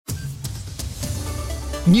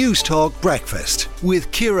News Talk Breakfast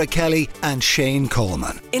with Ciara Kelly and Shane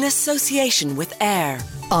Coleman. In association with AIR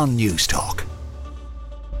on News Talk.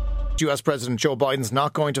 US President Joe Biden's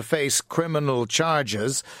not going to face criminal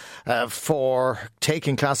charges for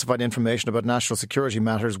taking classified information about national security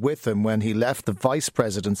matters with him when he left the vice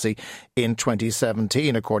presidency in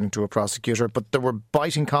 2017, according to a prosecutor. But there were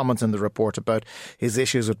biting comments in the report about his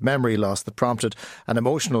issues with memory loss that prompted an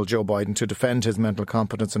emotional Joe Biden to defend his mental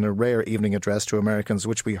competence in a rare evening address to Americans,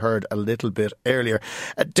 which we heard a little bit earlier.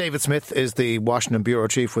 David Smith is the Washington bureau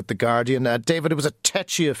chief with The Guardian. David, it was a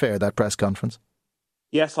tetchy affair, that press conference.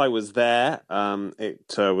 Yes, I was there. It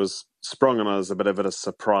was sprung on us a bit of a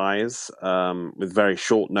surprise with very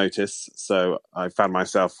short notice. So I found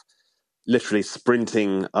myself literally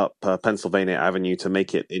sprinting up Pennsylvania Avenue to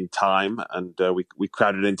make it in time. And we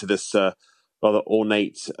crowded into this rather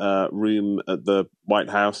ornate room at the White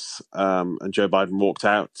House. And Joe Biden walked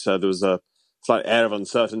out. There was a slight air of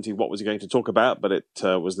uncertainty what was he going to talk about, but it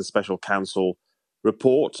was the special counsel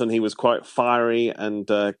report. And he was quite fiery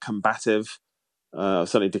and combative.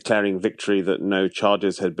 Certainly declaring victory that no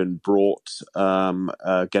charges had been brought,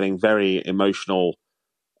 getting very emotional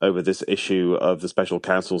over this issue of the special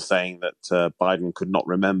counsel saying that Biden could not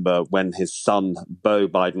remember when his son, Beau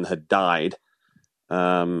Biden, had died.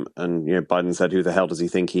 And Biden said, who the hell does he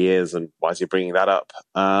think he is and why is he bringing that up?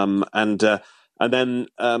 And then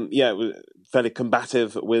it was fairly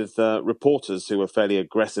combative with reporters who were fairly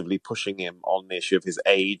aggressively pushing him on the issue of his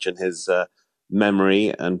age and his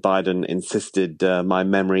memory, and Biden insisted my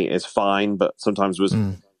memory is fine, but sometimes was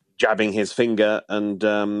jabbing his finger and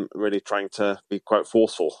really trying to be quite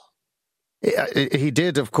forceful. He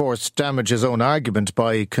did, of course, damage his own argument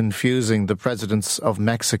by confusing the presidents of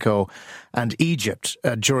Mexico and Egypt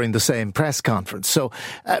during the same press conference. So,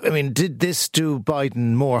 did this do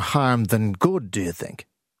Biden more harm than good, do you think?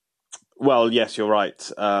 Well, yes, you're right.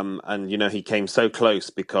 And he came so close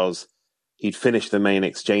because he'd finished the main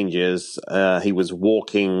exchanges. He was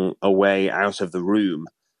walking away out of the room.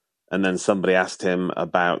 And then somebody asked him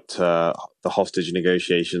about the hostage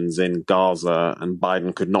negotiations in Gaza. And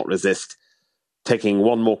Biden could not resist taking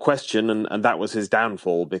one more question. And that was his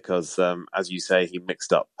downfall because, as you say, he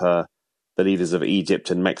mixed up the leaders of Egypt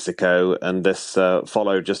and Mexico. And this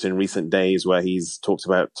followed just in recent days where he's talked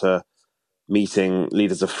about meeting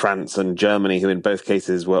leaders of France and Germany, who in both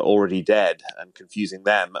cases were already dead, and confusing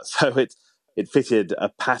them. So it fitted a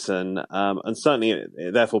pattern, and certainly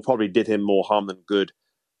it therefore probably did him more harm than good,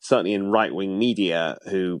 certainly in right-wing media,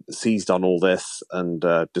 who seized on all this and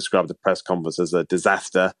described the press conference as a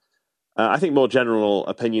disaster. I think more general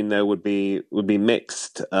opinion, though, would be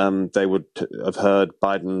mixed. They would have heard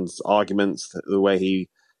Biden's arguments, the way he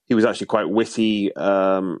was actually quite witty,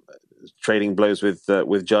 trading blows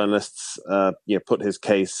with journalists, put his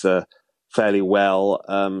case fairly well.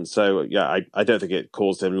 I don't think it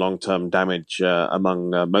caused him long-term damage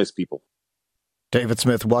among most people. David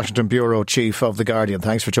Smith, Washington bureau chief of The Guardian.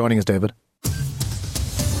 Thanks for joining us, David.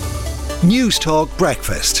 News Talk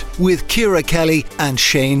Breakfast with Ciara Kelly and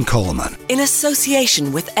Shane Coleman. in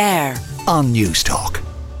association with AIR on News Talk.